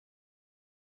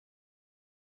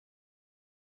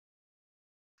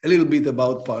a little bit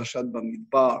about Parashat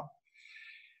Bamidbar.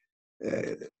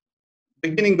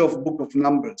 Beginning of Book of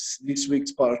Numbers. This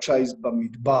week's parasha is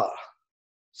Bamidbar.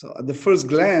 So at the first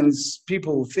glance,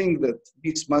 people think that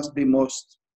this must be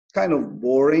most kind of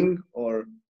boring or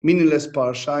meaningless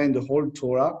parasha in the whole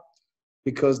Torah,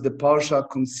 because the parasha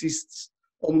consists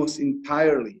almost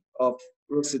entirely of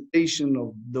recitation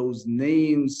of those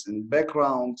names and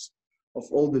backgrounds of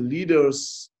all the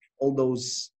leaders, all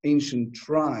those ancient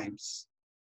tribes.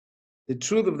 The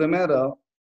truth of the matter,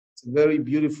 it's a very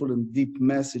beautiful and deep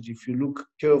message if you look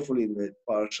carefully in the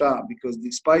parasha, because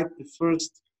despite the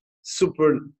first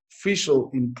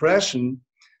superficial impression,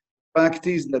 the fact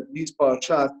is that this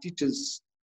parasha teaches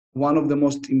one of the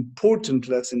most important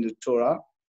lessons in the Torah,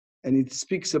 and it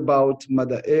speaks about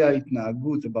mada'ei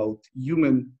ha'itnagut, about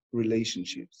human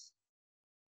relationships.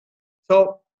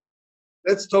 So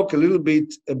let's talk a little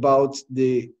bit about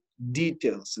the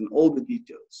details and all the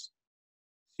details.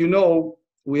 You know,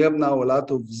 we have now a lot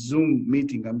of Zoom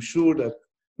meeting. I'm sure that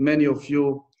many of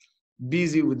you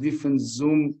busy with different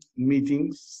Zoom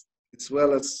meetings, as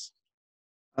well as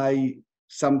I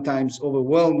sometimes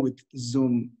overwhelmed with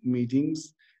Zoom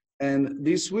meetings. And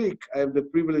this week, I have the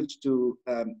privilege to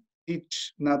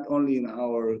teach not only in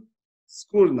our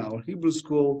school, in our Hebrew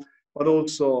school, but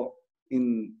also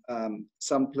in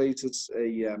some places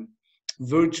a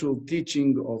virtual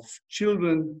teaching of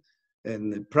children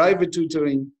and private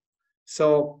tutoring.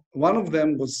 So one of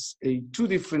them was two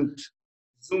different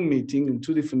Zoom meeting and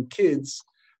two different kids.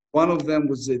 One of them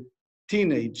was a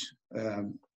teenage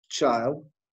child.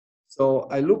 So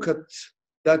I look at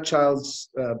that child's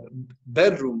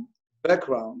bedroom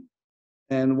background,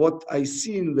 and what I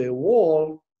see in the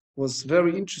wall was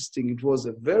very interesting. It was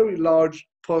a very large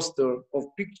poster of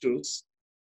pictures.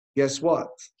 Guess what?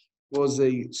 It was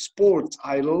a sports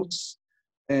idols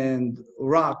and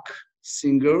rock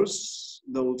singers,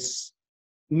 those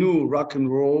new rock and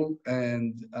roll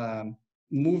and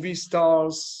movie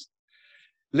stars.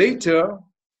 Later,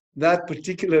 that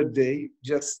particular day,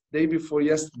 just day before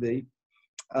yesterday,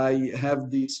 I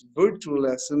have this virtual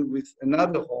lesson with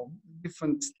another home,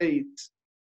 different state,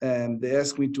 and they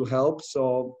asked me to help.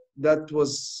 So that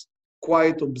was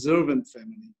quite observant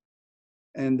family.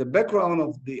 And the background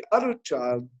of the other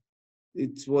child,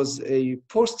 it was a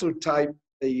poster type,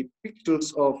 a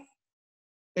pictures of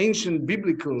ancient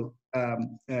biblical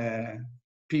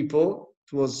people.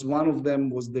 It was one of them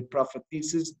was the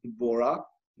prophetess Deborah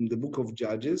in the book of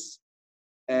Judges.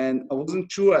 And I wasn't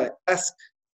sure. I asked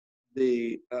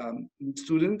the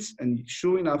students, and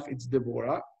sure enough, it's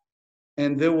Deborah.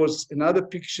 And there was another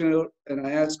picture, and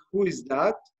I asked, who is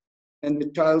that? And the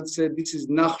child said, this is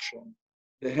Nachshon,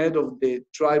 the head of the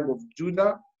tribe of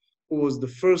Judah, who was the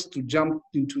first to jump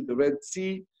into the Red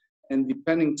Sea and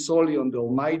depending solely on the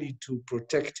Almighty to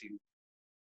protect him.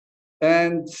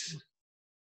 And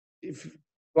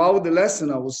throughout the lesson,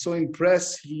 I was so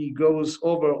impressed. He goes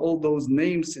over all those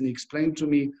names and he explained to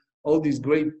me all these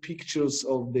great pictures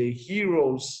of the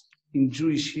heroes in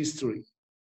Jewish history.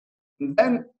 And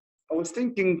then I was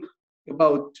thinking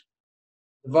about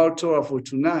Dvar Torah for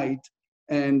tonight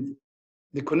and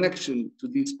the connection to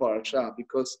this parasha,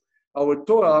 because our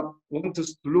Torah wants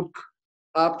us to look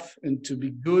up and to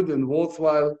be good and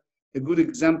worthwhile, a good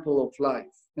example of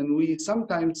life. And we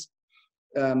sometimes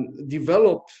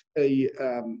develop a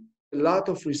lot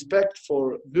of respect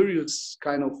for various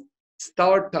kind of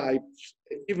star types,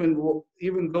 even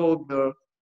though their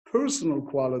personal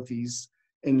qualities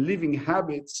and living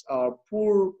habits are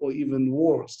poor or even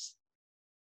worse.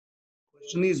 The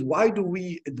question is, why do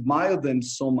we admire them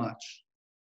so much?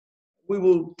 We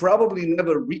will probably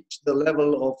never reach the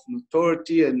level of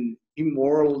notoriety and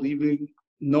immoral living,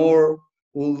 nor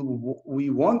will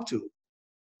we want to.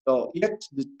 So yet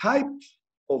the type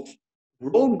of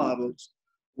role models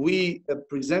we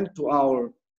present to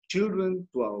our children,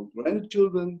 to our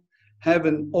grandchildren, have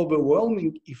an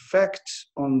overwhelming effect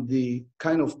on the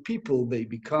kind of people they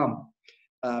become.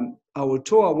 Our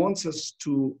Torah wants us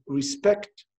to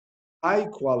respect high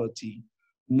quality,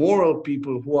 moral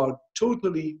people who are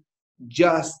totally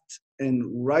just and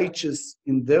righteous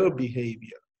in their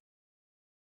behavior.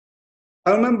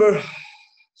 I remember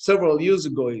several years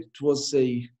ago, it was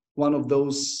one of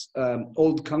those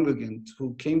old congregants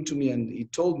who came to me and he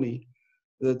told me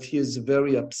that he is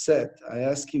very upset. I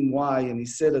asked him why, and he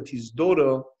said that his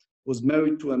daughter was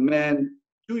married to a man,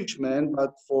 Jewish man,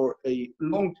 but for a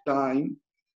long time,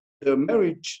 their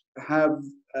marriage have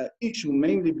issue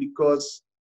mainly because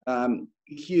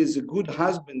he is a good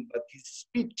husband, but his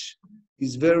speech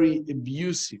is very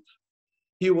abusive.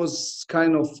 He was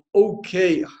kind of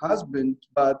okay husband,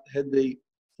 but had a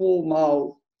full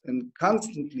mouth and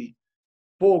constantly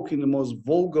spoke in the most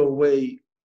vulgar way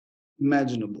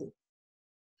imaginable.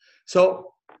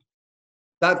 So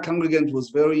that congregant was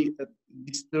very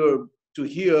disturbed to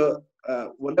hear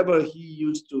whenever he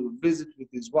used to visit with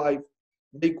his wife,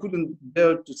 they couldn't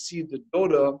bear to see the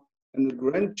daughter and the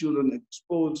grandchildren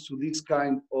exposed to this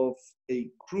kind of a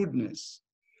crudeness.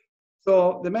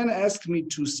 So the man asked me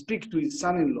to speak to his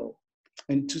son-in-law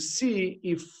and to see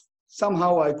if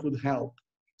somehow I could help.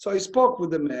 So I spoke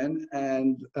with the man,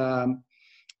 and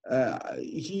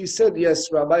he said,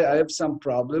 yes, Rabbi, I have some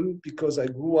problem because I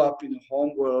grew up in a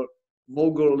home where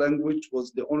vulgar language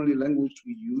was the only language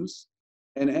we use.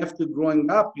 And after growing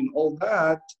up in all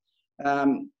that,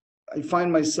 I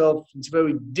find myself, it's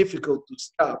very difficult to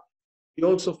stop. He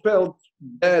also felt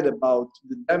bad about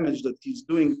the damage that he's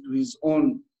doing to his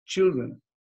own children.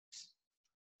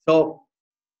 So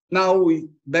now we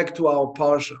back to our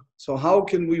parsha. So how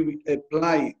can we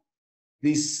apply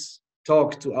this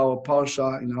talk to our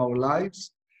parsha in our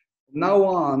lives? From now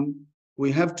on,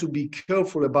 we have to be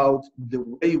careful about the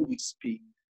way we speak,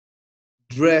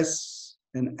 dress,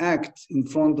 and act in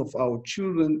front of our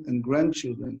children and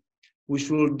grandchildren. We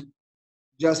should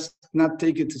just not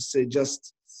take it to say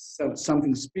just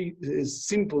something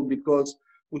simple, because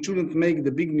we shouldn't make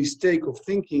the big mistake of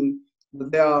thinking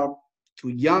that they are too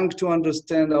young to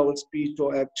understand our speech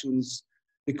or actions,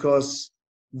 because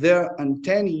their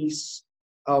antennae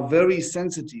are very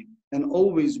sensitive and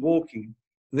always working.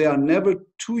 They are never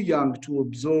too young to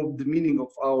absorb the meaning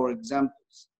of our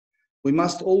examples. We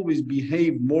must always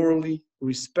behave morally,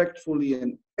 respectfully,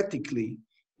 and ethically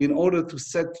in order to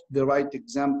set the right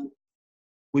example.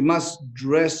 We must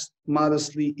dress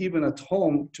modestly even at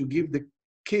home to give the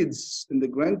kids and the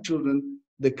grandchildren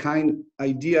the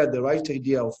right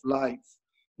idea of life.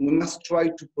 We must try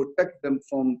to protect them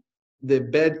from the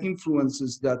bad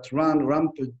influences that run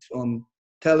rampant on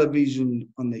television,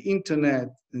 on the internet,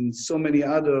 and so many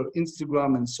other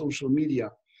Instagram and social media.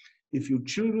 If your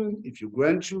children, if your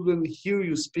grandchildren hear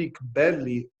you speak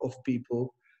badly of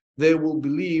people, they will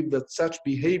believe that such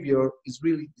behavior is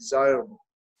really desirable.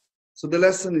 So the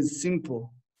lesson is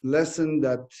simple, lesson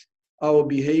that our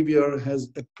behavior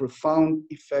has a profound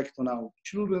effect on our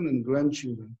children and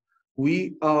grandchildren.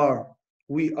 We are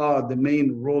the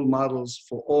main role models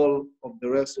for all of the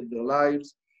rest of their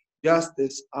lives, just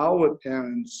as our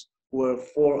parents were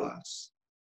for us.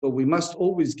 So we must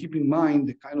always keep in mind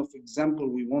the kind of example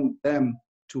we want them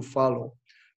to follow.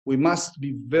 We must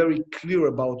be very clear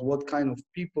about what kind of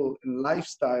people and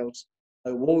lifestyles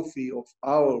are worthy of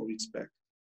our respect.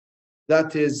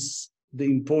 That is the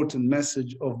important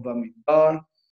message of Bamidbar.